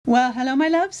Well, hello, my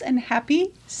loves, and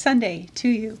happy Sunday to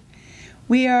you.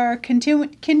 We are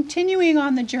continuing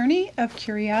on the journey of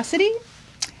curiosity,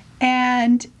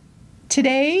 and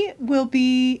today will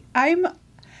be,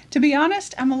 to be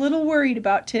honest, I'm a little worried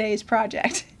about today's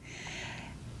project.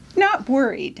 Not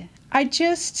worried,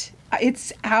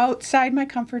 it's outside my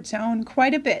comfort zone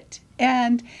quite a bit.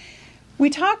 And we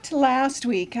talked last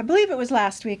week, I believe it was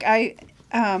last week, I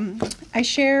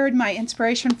shared my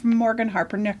inspiration from Morgan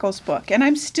Harper Nichols' book, and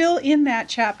I'm still in that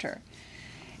chapter,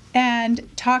 and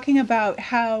talking about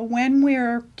how when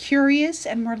we're curious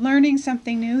and we're learning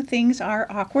something new, things are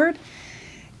awkward.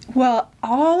 Well,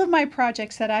 all of my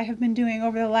projects that I have been doing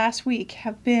over the last week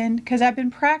have been, because I've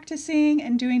been practicing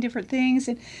and doing different things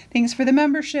and things for the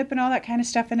membership and all that kind of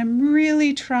stuff, and I'm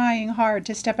really trying hard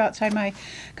to step outside my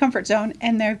comfort zone,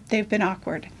 and they've been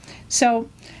awkward. So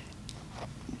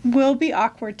we'll be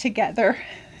awkward together.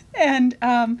 And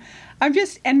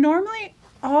normally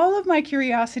all of my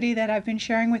curiosity that I've been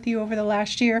sharing with you over the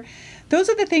last year, those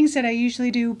are the things that I usually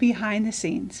do behind the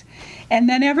scenes. And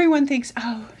then everyone thinks,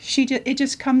 oh, it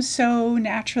just comes so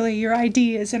naturally, your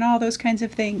ideas and all those kinds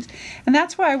of things. And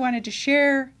that's why I wanted to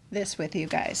share this with you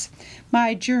guys,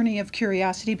 my journey of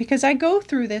curiosity, because I go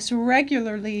through this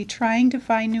regularly trying to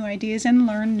find new ideas and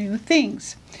learn new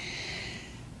things.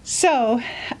 So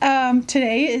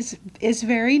today is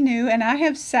very new, and I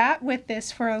have sat with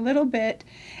this for a little bit,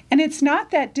 and it's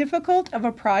not that difficult of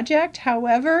a project.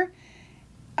 However,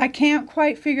 I can't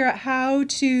quite figure out how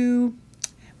to,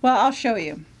 well, I'll show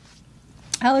you.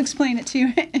 I'll explain it to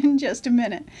you in just a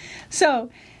minute. So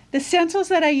the stencils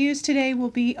that I use today will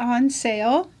be on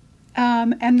sale,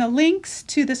 and the links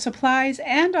to the supplies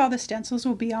and all the stencils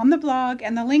will be on the blog,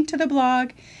 and the link to the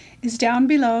blog is down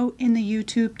below in the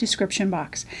YouTube description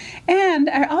box. And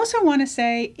I also want to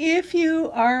say, if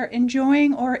you are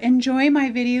enjoying or enjoy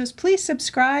my videos, please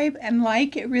subscribe and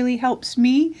like. It really helps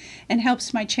me and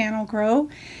helps my channel grow.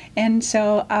 And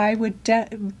so I would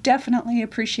definitely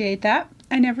appreciate that.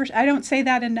 I don't say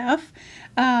that enough,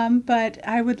 but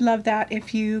I would love that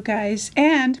if you guys,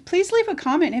 and please leave a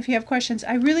comment if you have questions.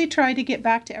 I really try to get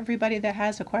back to everybody that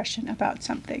has a question about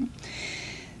something.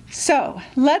 So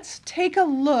let's take a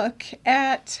look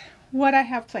at what I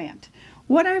have planned,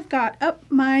 what I've got up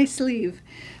my sleeve.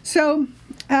 So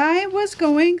I was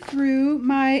going through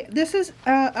this is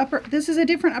a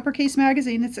different Uppercase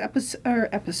magazine. It's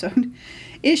episode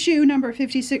issue number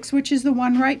 56, which is the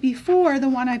one right before the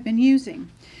one I've been using.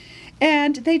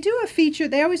 And they do a feature,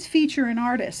 they always feature an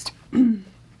artist. And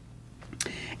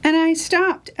I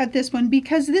stopped at this one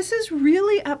because this is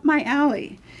really up my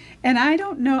alley. And I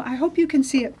don't know, I hope you can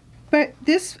see it, but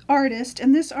this artist,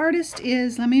 and this artist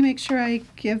is, let me make sure I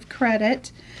give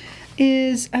credit,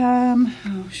 is,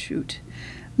 oh shoot,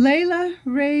 Layla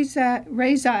Reza.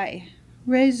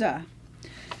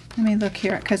 Let me look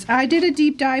here, because I did a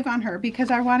deep dive on her because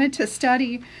I wanted to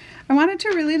study, I wanted to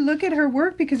really look at her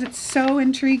work because it's so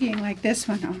intriguing, like this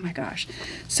one, oh my gosh.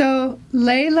 So,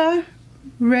 Layla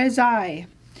Reza.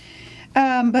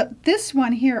 But this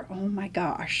one here, oh my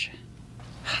gosh.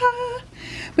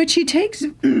 But she takes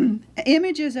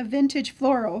images of vintage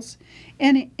florals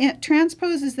and it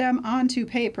transposes them onto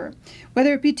paper,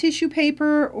 whether it be tissue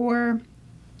paper or,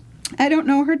 I don't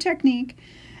know her technique,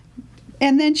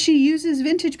 and then she uses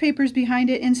vintage papers behind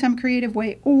it in some creative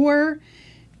way, or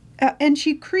and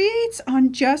she creates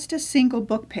on just a single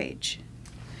book page.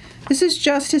 This is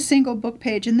just a single book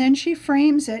page, and then she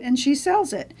frames it and she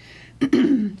sells it.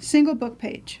 Single book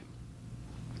page.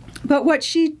 But what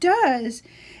she does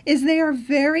is they are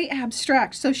very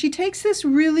abstract. So she takes this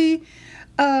really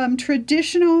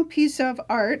traditional piece of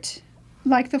art,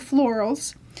 like the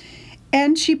florals,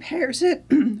 and she pairs it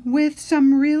with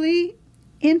some really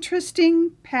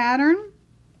interesting pattern.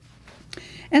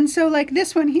 And so like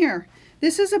this one here,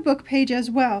 this is a book page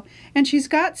as well. And she's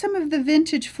got some of the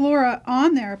vintage flora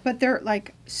on there, but they're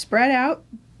like spread out.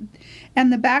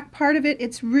 And the back part of it,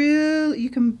 it's real,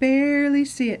 you can barely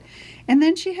see it. And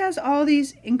then she has all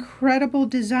these incredible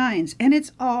designs, and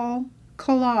it's all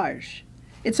collage.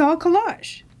 It's all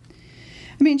collage.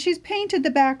 I mean, she's painted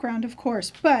the background, of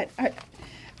course, but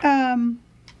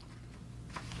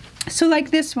so like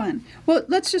this one. Well,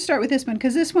 let's just start with this one,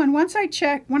 because this one, once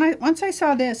I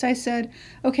saw this, I said,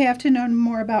 okay, I have to know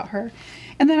more about her.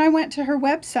 And then I went to her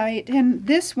website, and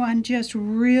this one just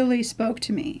really spoke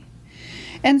to me.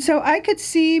 And so I could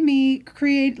see me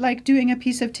create, like doing a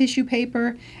piece of tissue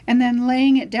paper and then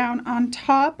laying it down on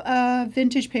top of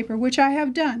vintage paper, which I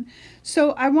have done.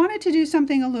 So I wanted to do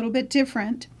something a little bit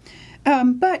different.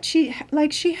 But she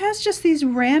has just these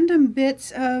random bits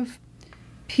of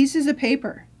pieces of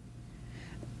paper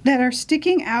that are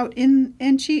sticking out in,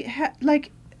 and she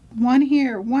one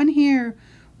here, one here,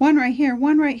 one right here,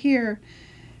 one right here.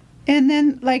 And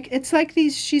then like it's like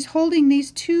she's holding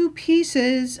these two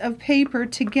pieces of paper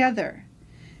together.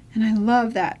 And I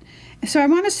love that. So I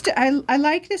want to I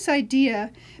like this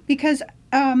idea because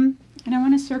and I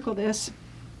want to circle this.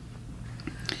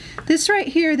 This right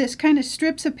here, this kind of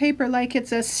strips of paper, like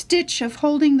it's a stitch of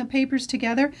holding the papers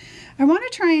together. I want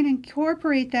to try and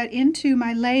incorporate that into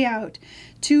my layout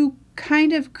to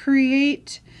kind of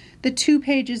create the 2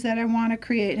 pages that I want to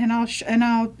create, and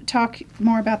I'll talk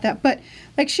more about that. But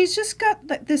like she's just got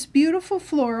this beautiful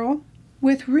floral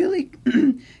with really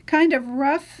kind of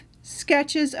rough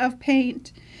sketches of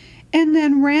paint, and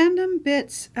then random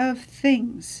bits of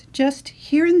things just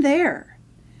here and there.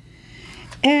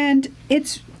 And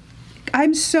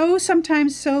I'm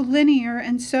sometimes so linear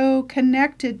and so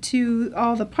connected to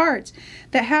all the parts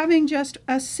that having just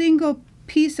a single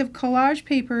piece of collage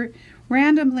paper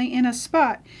randomly in a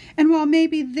spot, and while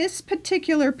maybe this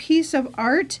particular piece of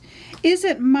art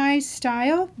isn't my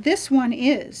style, this one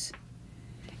is.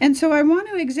 And so I want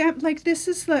to examine, like this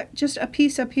is just a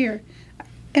piece up here.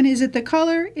 And is it the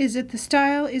color? Is it the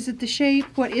style? Is it the shape?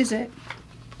 What is it?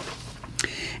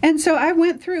 And so I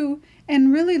went through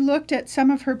and really looked at some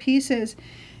of her pieces,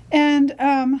 and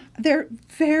they're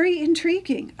very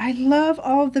intriguing. I love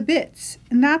all the bits,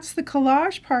 and that's the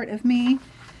collage part of me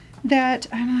that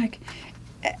I'm like,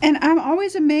 and I'm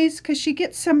always amazed because she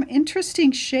gets some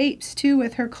interesting shapes too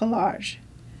with her collage.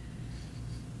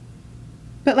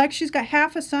 But like she's got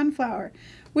half a sunflower,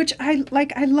 which I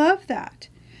love that.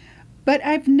 But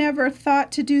I've never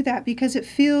thought to do that because it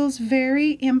feels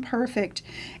very imperfect.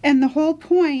 And the whole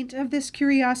point of this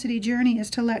curiosity journey is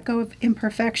to let go of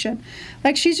imperfection.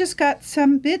 Like she's just got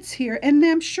some bits here, and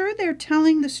I'm sure they're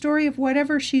telling the story of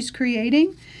whatever she's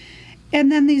creating.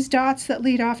 And then these dots that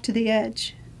lead off to the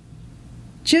edge.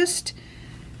 Just,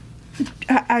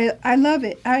 I love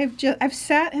it. I've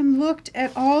sat and looked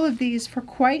at all of these for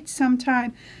quite some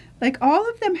time. Like all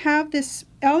of them have this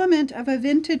element of a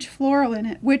vintage floral in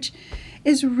it, which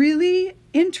is really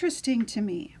interesting to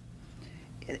me.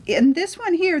 And this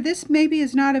one here, this maybe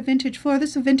is not a vintage floral,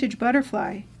 this is a vintage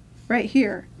butterfly right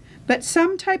here. But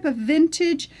some type of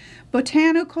vintage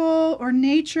botanical or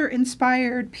nature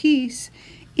inspired piece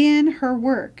in her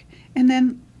work. And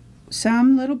then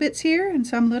some little bits here and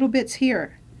some little bits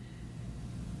here.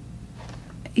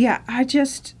 Yeah, I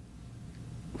just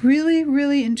really,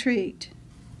 really intrigued.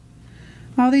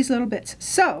 All these little bits.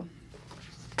 So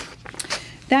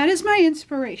that is my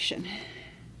inspiration.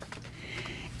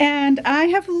 And I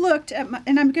have looked at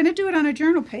and I'm going to do it on a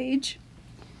journal page.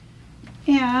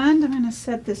 And I'm going to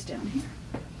set this down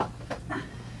here.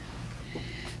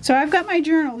 So I've got my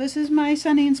journal. This is my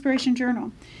Sunday Inspiration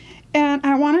Journal. And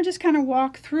I want to just kind of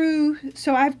walk through.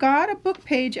 So I've got a book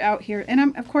page out here.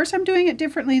 And of course I'm doing it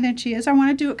differently than she is. I want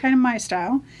to do it kind of my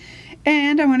style.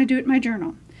 And I want to do it in my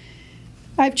journal.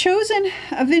 I've chosen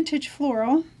a vintage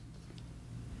floral,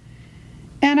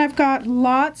 and I've got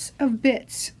lots of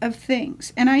bits of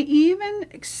things, and I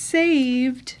even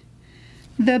saved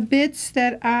the bits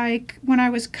that when I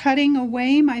was cutting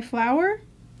away my flower,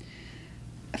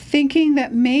 thinking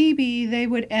that maybe they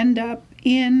would end up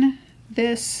in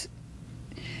this.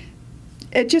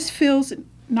 It just feels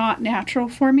not natural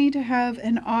for me to have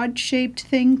an odd shaped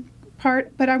thing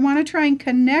part, but I want to try and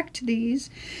connect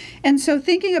these. And so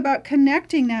thinking about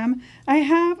connecting them, I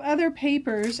have other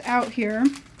papers out here.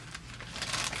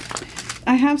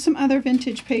 I have some other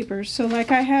vintage papers. So like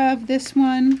I have this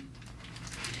one,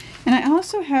 and I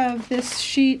also have this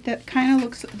sheet that kind of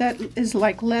looks, that is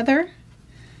like leather.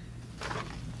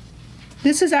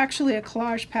 This is actually a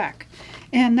collage pack,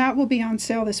 and that will be on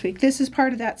sale this week. This is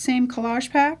part of that same collage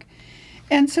pack.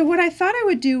 And so what I thought I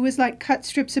would do was like cut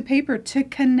strips of paper to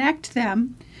connect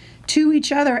them to each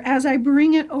other as I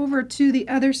bring it over to the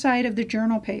other side of the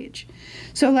journal page.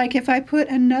 So like if I put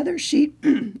another sheet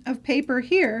of paper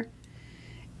here,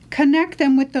 connect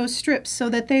them with those strips so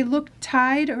that they look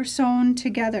tied or sewn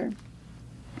together.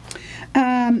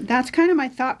 That's kind of my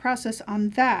thought process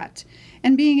on that,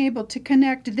 and being able to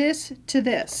connect this to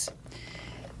this.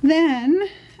 Then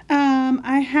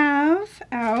I have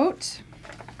out,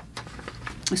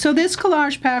 so this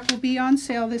collage pack will be on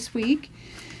sale this week.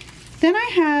 Then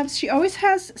I have, she always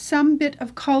has some bit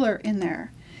of color in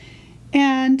there.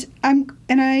 And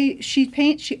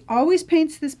she always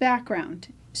paints this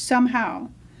background somehow.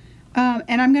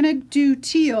 And I'm going to do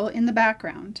teal in the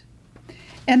background.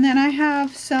 And then I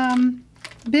have some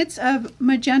bits of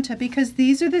magenta because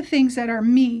these are the things that are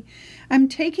me. I'm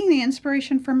taking the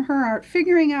inspiration from her art,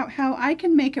 figuring out how I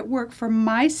can make it work for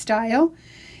my style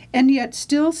and yet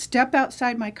still step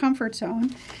outside my comfort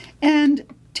zone. And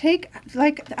take,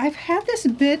 like, I've had this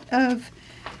bit of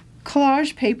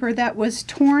collage paper that was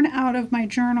torn out of my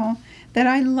journal that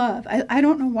I love. I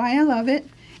don't know why I love it.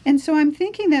 And so I'm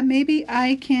thinking that maybe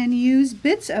I can use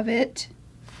bits of it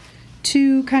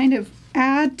to kind of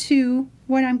add to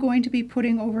what I'm going to be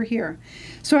putting over here.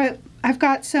 So I've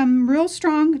got some real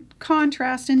strong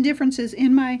contrast and differences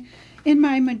in my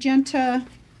magenta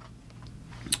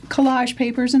collage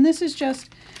papers, and this is just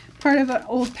part of an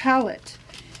old palette.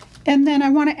 And then I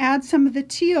want to add some of the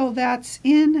teal that's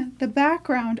in the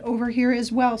background over here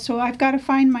as well. So I've got to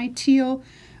find my teal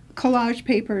collage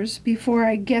papers before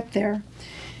I get there.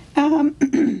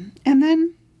 And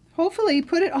then hopefully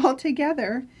put it all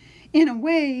together in a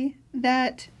way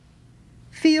that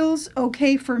feels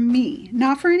okay for me.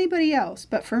 Not for anybody else,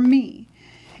 but for me.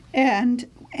 And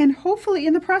hopefully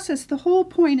in the process, the whole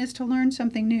point is to learn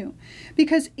something new.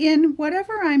 Because in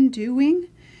whatever I'm doing,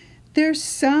 there's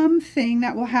something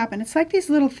that will happen. It's like these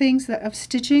little things of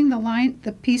stitching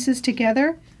the pieces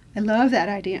together. I love that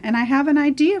idea. And I have an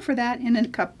idea for that in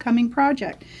an upcoming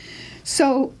project.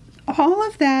 So all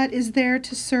of that is there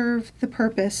to serve the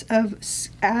purpose of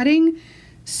adding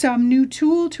some new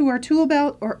tool to our tool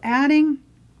belt, or adding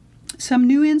some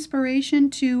new inspiration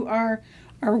to our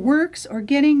works, or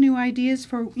getting new ideas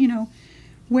for,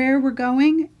 where we're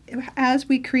going as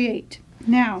we create.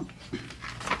 Now,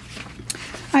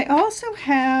 I also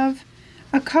have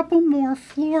a couple more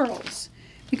florals,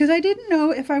 because I didn't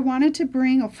know if I wanted to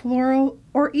bring a floral,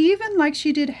 or even like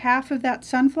she did half of that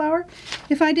sunflower,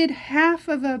 if I did half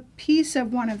of a piece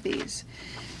of one of these.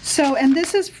 So, and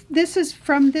this is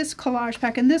from this collage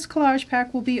pack, and this collage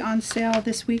pack will be on sale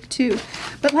this week too.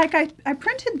 But like I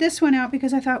printed this one out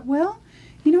because I thought, well,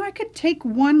 I could take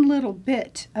one little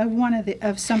bit of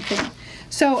of something.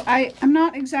 So I'm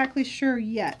not exactly sure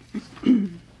yet.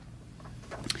 And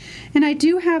I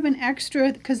do have an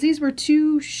extra, because these were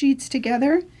 2 sheets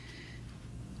together,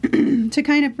 to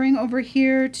kind of bring over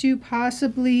here to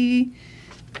possibly,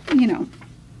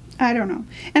 I don't know.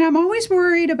 And I'm always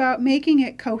worried about making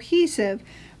it cohesive,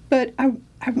 but I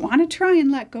want to try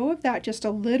and let go of that just a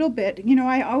little bit.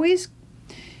 I always,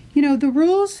 the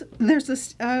rules, there's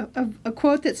this a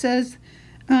quote that says,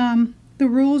 the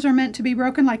rules are meant to be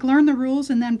broken, like learn the rules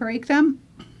and then break them.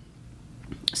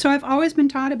 So I've always been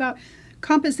taught about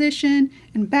composition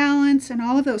and balance and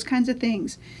all of those kinds of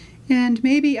things. And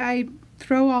maybe I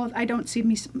don't see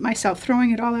myself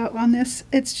throwing it all out on this.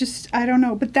 It's just, I don't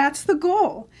know. But that's the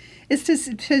goal, is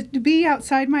to be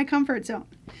outside my comfort zone.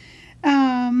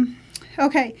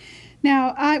 Okay,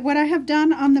 now what I have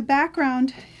done on the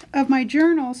background of my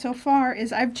journal so far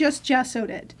is I've just gessoed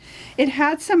it. It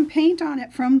had some paint on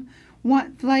it from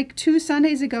like 2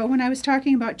 Sundays ago when I was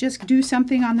talking about just do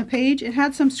something on the page. It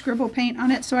had some scribble paint on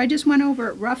it, so I just went over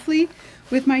it roughly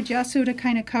with my gesso to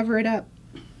kind of cover it up.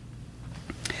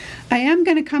 I am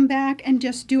going to come back and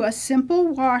just do a simple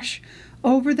wash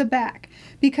over the back,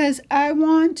 because I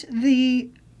want the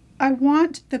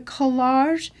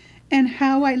collage and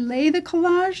how I lay the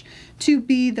collage to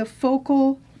be the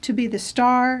focal, to be the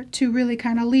star, to really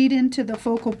kind of lead into the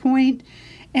focal point,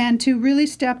 and to really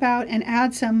step out and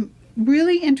add some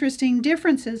really interesting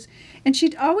differences. And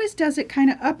she always does it kind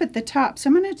of up at the top, so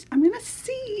I'm gonna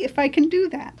see if I can do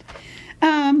that.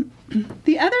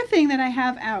 The other thing that I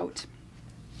have out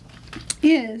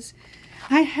is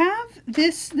I have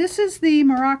this is the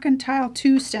Moroccan Tile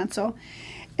 2 stencil,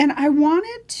 and I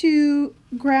wanted to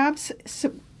grab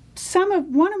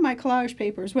one of my collage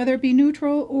papers, whether it be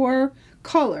neutral or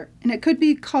color, and it could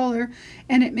be color,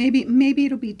 and it maybe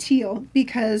it'll be teal,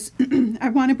 because I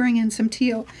want to bring in some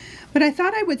teal. But I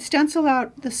thought I would stencil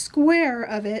out the square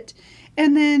of it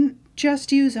and then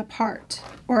just use a part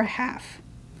or a half.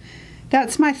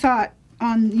 That's my thought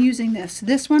on using this.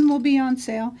 This one will be on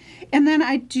sale. And then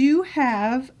I do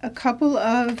have a couple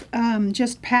of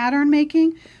just pattern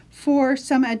making for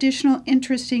some additional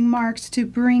interesting marks to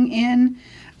bring in.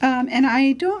 And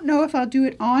I don't know if I'll do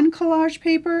it on collage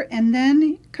paper and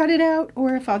then cut it out,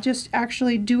 or if I'll just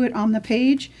actually do it on the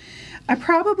page. I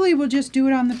probably will just do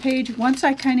it on the page once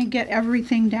I kind of get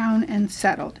everything down and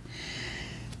settled.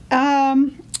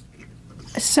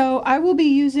 So I will be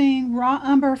using raw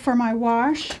umber for my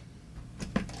wash,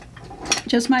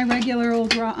 just my regular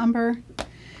old raw umber.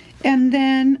 And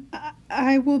then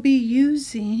I will be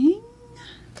using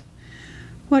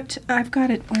what I've got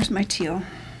it. Where's my teal?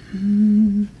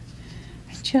 I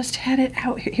just had it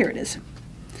out. Here it is.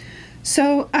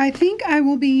 So I think I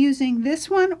will be using this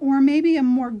one, or maybe a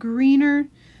more greener.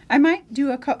 I might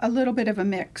do a little bit of a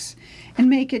mix and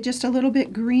make it just a little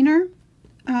bit greener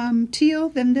teal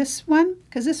than this one,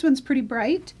 because this one's pretty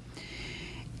bright.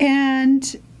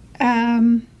 And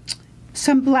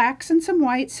some blacks and some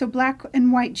whites, so black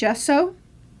and white gesso,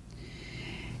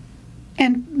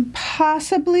 and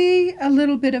possibly a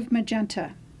little bit of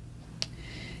magenta.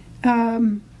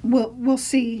 We'll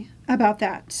see about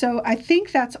that. So I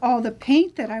think that's all the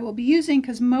paint that I will be using,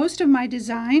 because most of my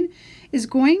design is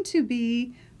going to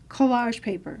be collage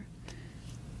paper,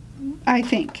 I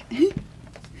think.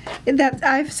 That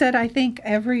I've said I think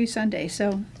every Sunday,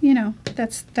 so you know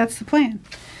that's the plan.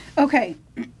 Okay.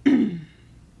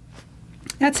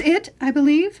 That's it, I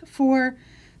believe, for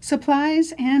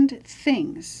supplies and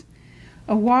things.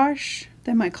 A wash,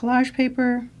 then my collage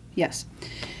paper, yes.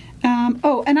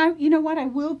 Oh, and you know what, I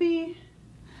will be,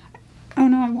 oh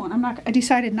no, I won't, I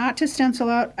decided not to stencil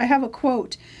out. I have a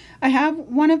quote. I have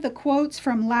one of the quotes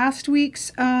from last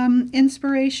week's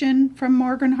inspiration from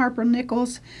Morgan Harper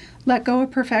Nichols, Let Go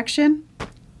of Perfection.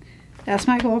 That's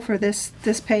my goal for this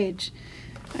page.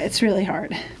 It's really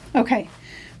hard. Okay,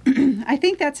 I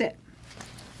think that's it.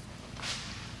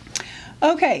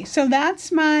 Okay, so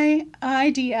that's my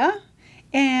idea,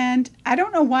 and I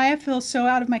don't know why I feel so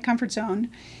out of my comfort zone.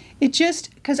 It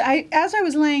just, because as I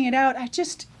was laying it out,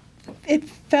 it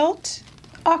felt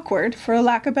awkward, for a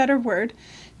lack of a better word,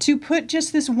 to put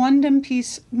just this one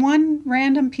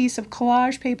random piece of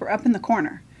collage paper up in the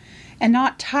corner and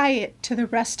not tie it to the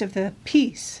rest of the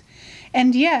piece.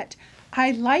 And yet,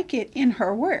 I like it in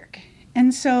her work.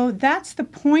 And so that's the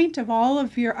point of all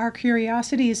of our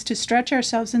curiosity, is to stretch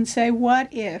ourselves and say, what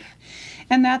if?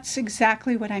 And that's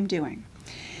exactly what I'm doing.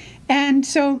 And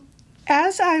so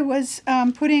as I was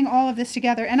putting all of this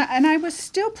together, and I was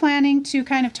still planning to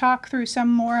kind of talk through some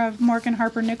more of Morgan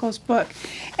Harper Nichols' book.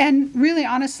 And really,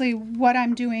 honestly, what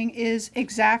I'm doing is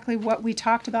exactly what we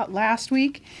talked about last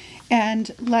week,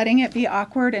 and letting it be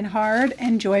awkward and hard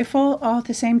and joyful all at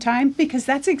the same time, because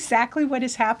that's exactly what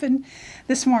has happened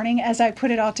this morning as I put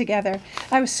it all together.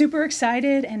 I was super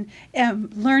excited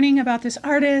and learning about this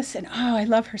artist, and oh, I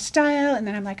love her style, and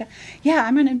then I'm like, yeah,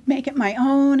 I'm going to make it my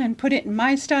own and put it in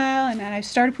my style, and then I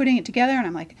started putting it together, and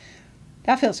I'm like,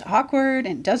 that feels awkward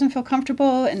and doesn't feel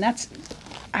comfortable, and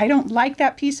I don't like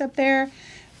that piece up there.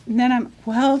 And then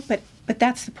well, but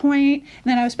that's the point. And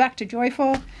then I was back to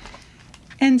joyful.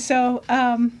 And so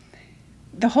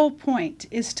the whole point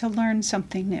is to learn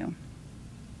something new.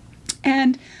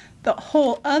 And the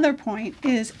whole other point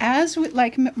is,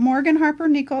 like Morgan Harper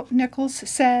Nichols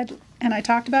said, and I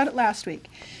talked about it last week,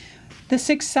 the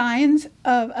 6 signs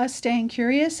of us staying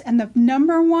curious, and the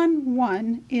number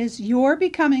one is you're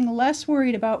becoming less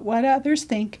worried about what others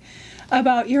think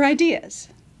about your ideas.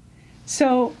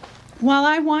 So while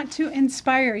I want to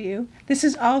inspire you, this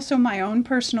is also my own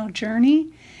personal journey.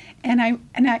 And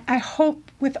I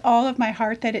hope with all of my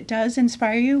heart that it does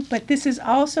inspire you, but this is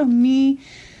also me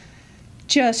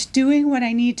just doing what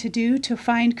I need to do to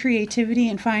find creativity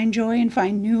and find joy and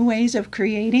find new ways of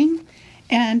creating.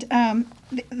 And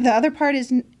the other part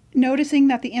is noticing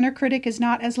that the inner critic is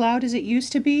not as loud as it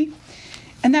used to be.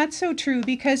 And that's so true,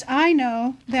 because I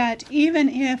know that even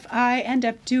if I end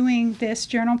up doing this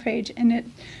journal page and it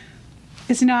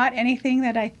is not anything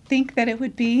that I think that it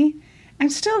would be, I'm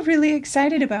still really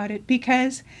excited about it,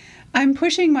 because I'm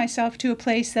pushing myself to a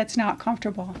place that's not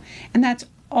comfortable. And that's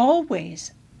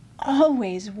always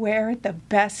where the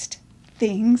best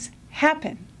things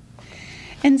happen.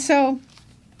 And so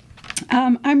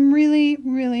I'm really,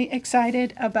 really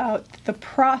excited about the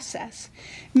process.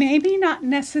 Maybe not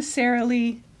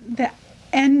necessarily the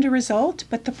end result,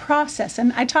 but the process.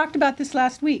 And I talked about this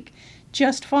last week.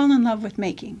 Just fall in love with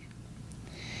making.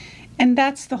 And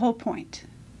that's the whole point.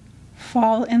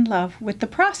 Fall in love with the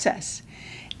process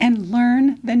and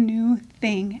learn the new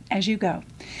thing as you go.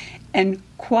 And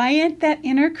quiet that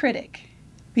inner critic,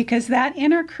 because that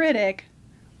inner critic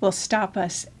will stop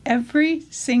us every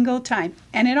single time.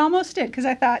 And it almost did, because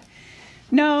I thought,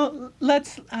 no,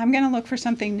 I'm going to look for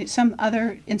something, some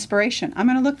other inspiration. I'm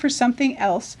going to look for something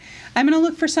else. I'm going to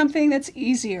look for something that's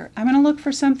easier. I'm going to look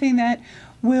for something that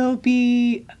will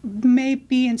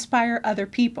maybe inspire other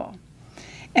people.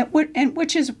 And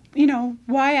which is,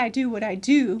 why I do what I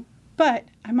do, but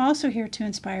I'm also here to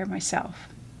inspire myself.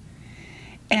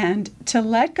 And to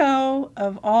let go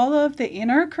of all of the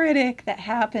inner critic that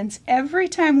happens every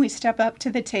time we step up to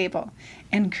the table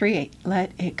and create.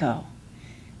 Let it go.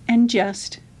 And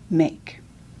just make.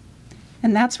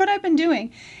 And that's what I've been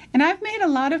doing. And I've made a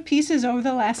lot of pieces over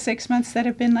the last 6 months that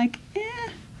have been like,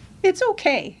 it's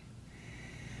okay.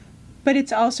 But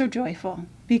it's also joyful,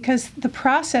 because the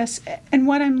process and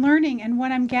what I'm learning and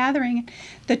what I'm gathering,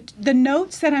 the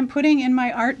notes that I'm putting in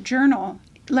my art journal,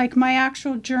 like my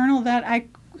actual journal that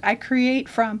I create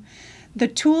from, the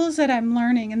tools that I'm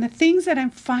learning and the things that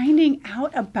I'm finding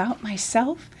out about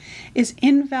myself is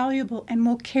invaluable and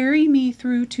will carry me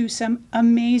through to some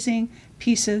amazing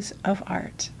pieces of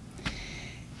art.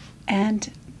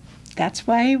 And that's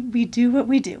why we do what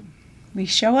we do. We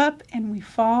show up and we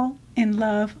fall in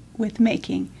love with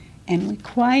making, and we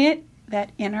quiet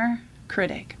that inner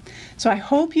critic. So I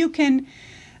hope you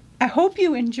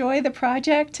enjoy the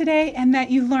project today and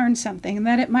that you learn something and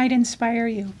that it might inspire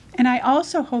you. And I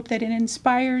also hope that it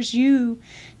inspires you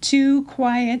to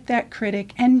quiet that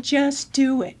critic and just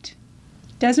do it.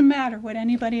 Doesn't matter what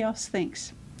anybody else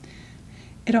thinks.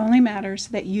 It only matters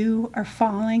that you are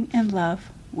falling in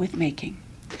love with making.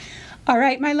 All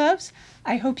right, my loves,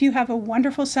 I hope you have a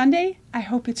wonderful Sunday. I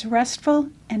hope it's restful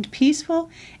and peaceful,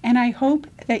 and I hope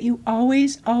that you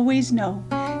always, always know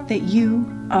that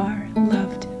you are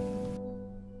loved.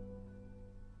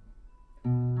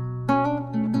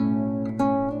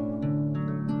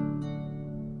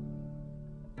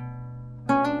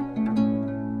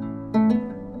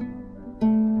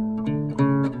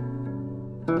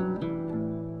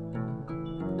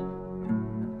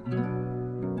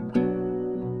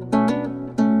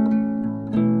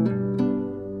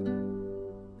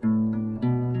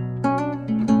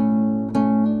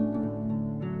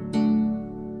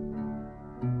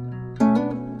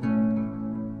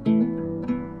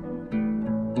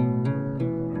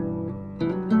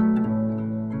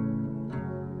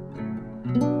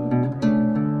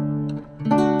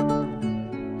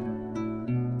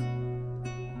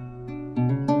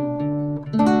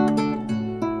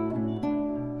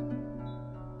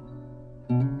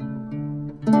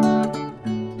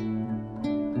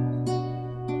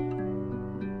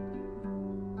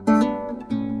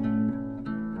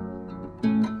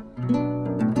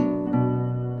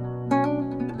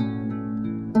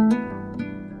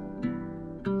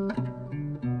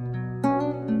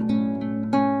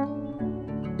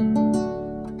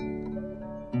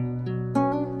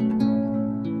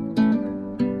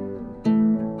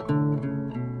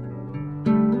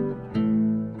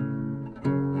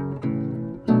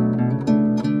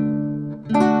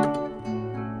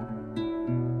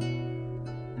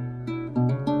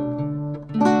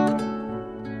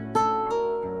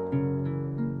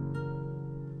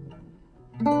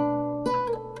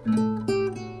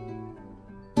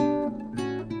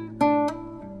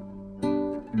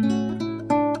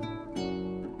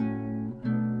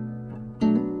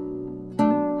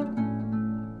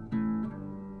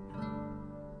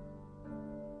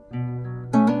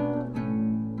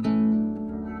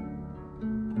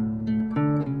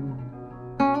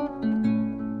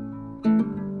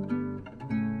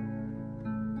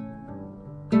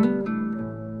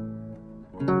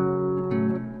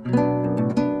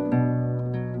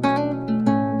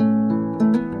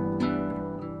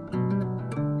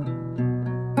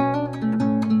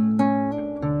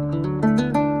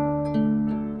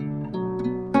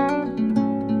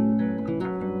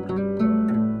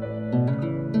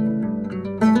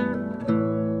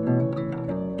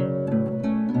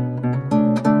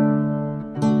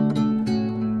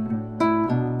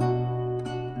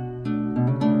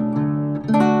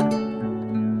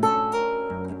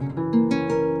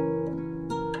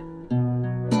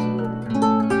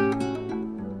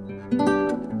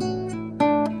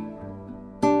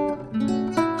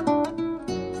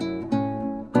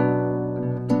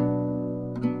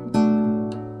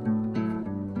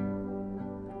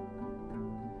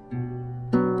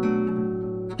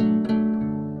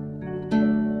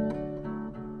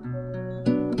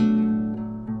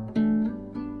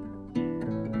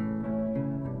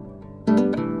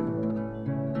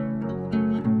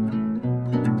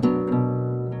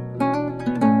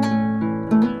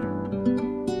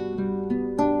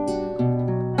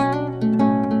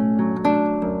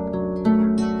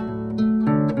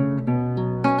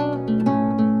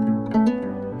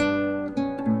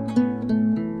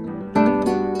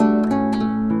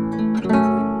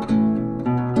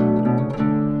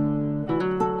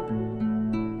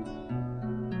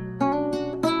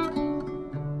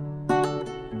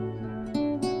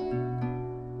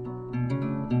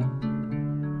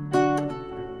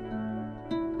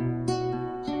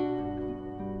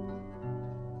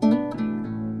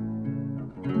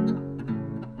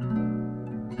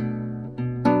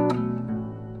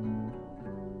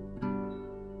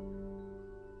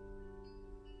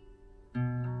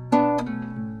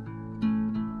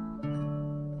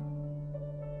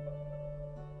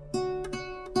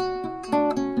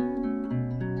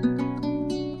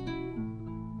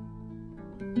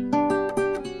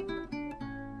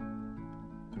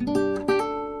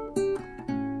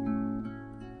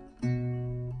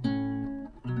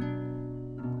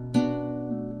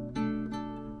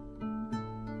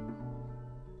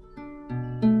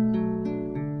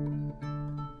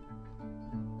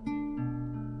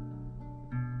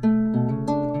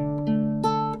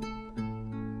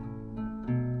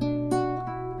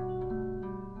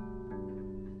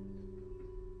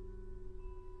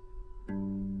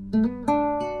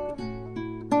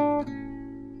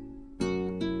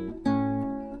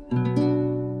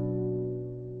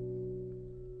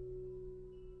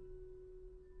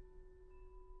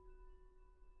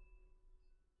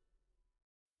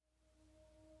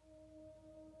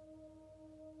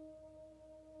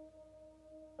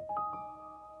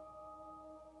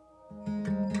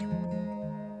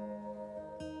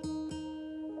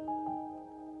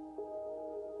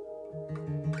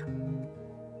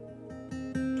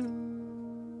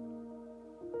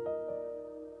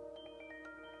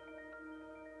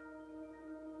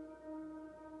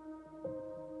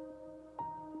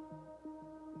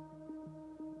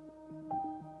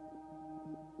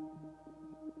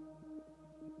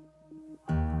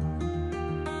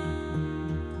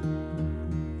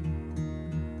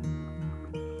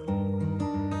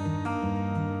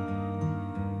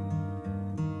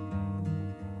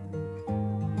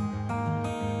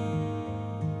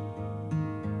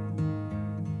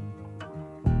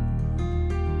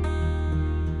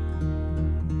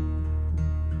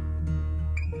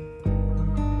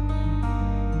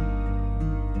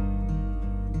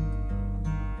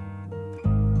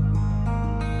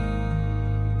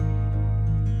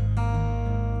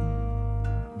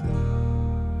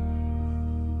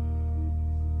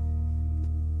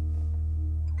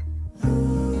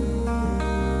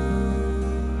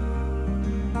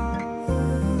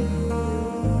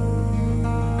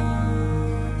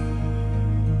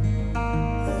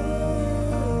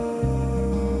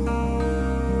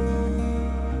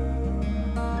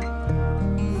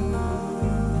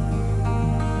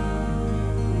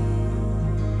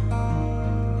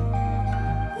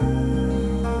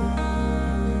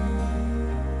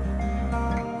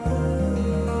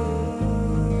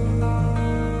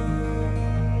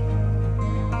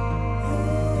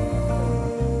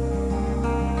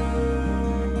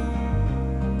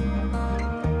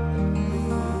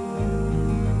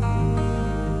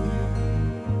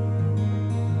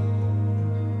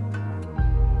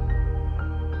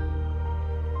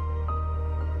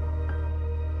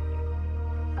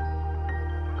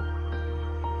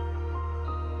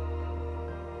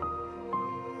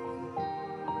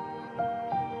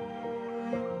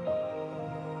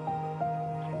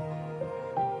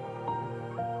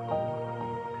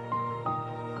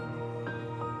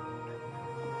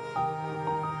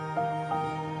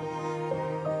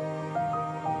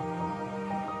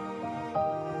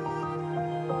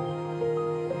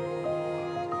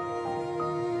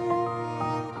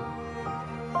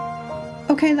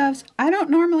 Okay, loves, I don't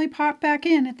normally pop back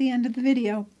in at the end of the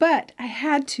video, but I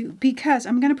had to because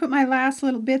I'm going to put my last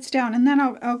little bits down and then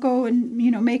I'll go and,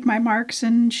 make my marks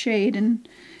and shade and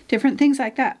different things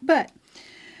like that. But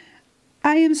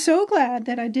I am so glad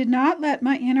that I did not let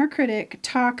my inner critic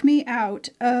talk me out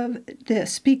of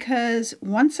this, because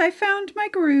once I found my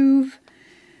groove,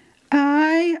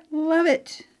 I love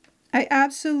it. I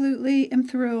absolutely am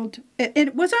thrilled.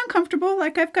 It was uncomfortable.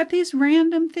 Like, I've got these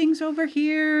random things over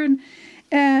here and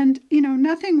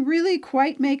nothing really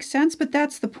quite makes sense, but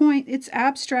that's the point. It's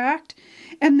abstract.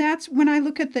 And that's when I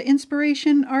look at the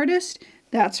inspiration artist,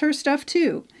 that's her stuff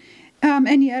too.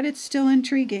 And yet it's still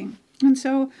intriguing. And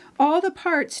so all the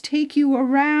parts take you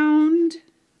around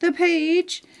the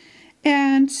page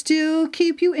and still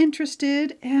keep you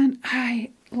interested. And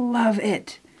I love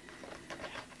it.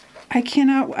 I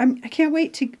can't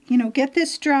wait to, get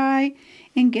this dry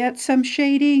and get some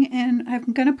shading. And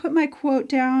I'm going to put my quote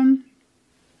down.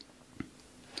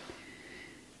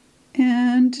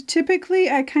 And typically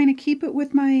I kind of keep it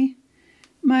with my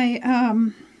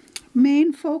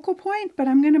main focal point, but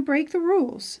I'm going to break the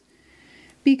rules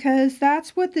because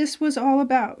that's what this was all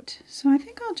about. So I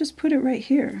think I'll just put it right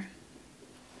here.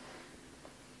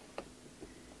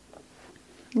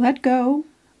 Let go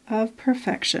of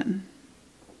perfection.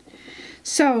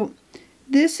 So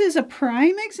this is a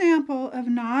prime example of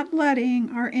not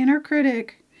letting our inner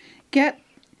critic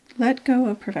let go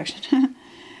of perfection.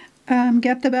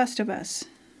 Get the best of us.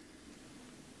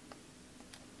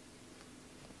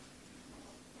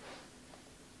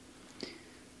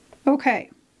 Okay,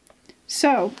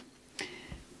 so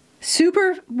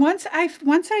once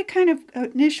I kind of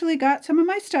initially got some of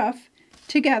my stuff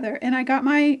together and I got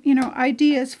my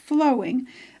ideas flowing,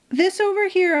 this over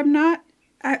here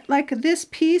like this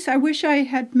piece, I wish I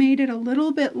had made it a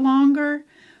little bit longer,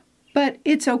 but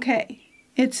it's okay.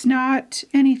 It's not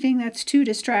anything that's too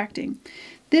distracting.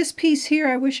 This piece here,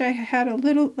 I wish I had a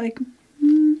little,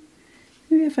 maybe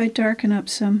if I darken up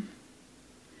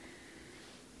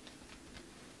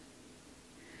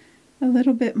a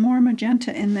little bit more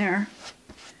magenta in there.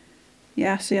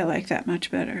 Yeah, see, I like that much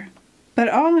better. But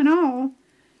all in all,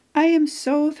 I am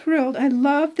so thrilled. I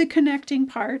love the connecting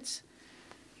parts.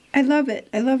 I love it.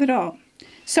 I love it all.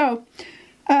 So,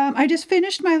 I just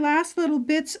finished my last little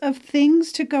bits of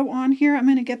things to go on here. I'm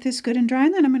going to get this good and dry,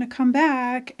 and then I'm going to come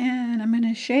back and I'm going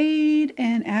to shade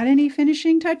and add any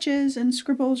finishing touches and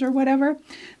scribbles or whatever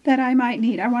that I might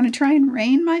need. I want to try and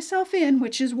rein myself in,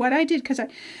 which is what I did, because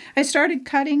I started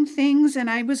cutting things and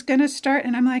I was going to start,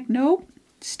 and I'm like, nope,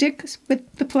 stick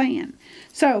with the plan.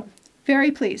 So,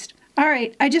 very pleased. All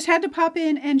right, I just had to pop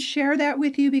in and share that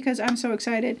with you because I'm so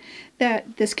excited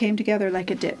that this came together like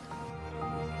it did.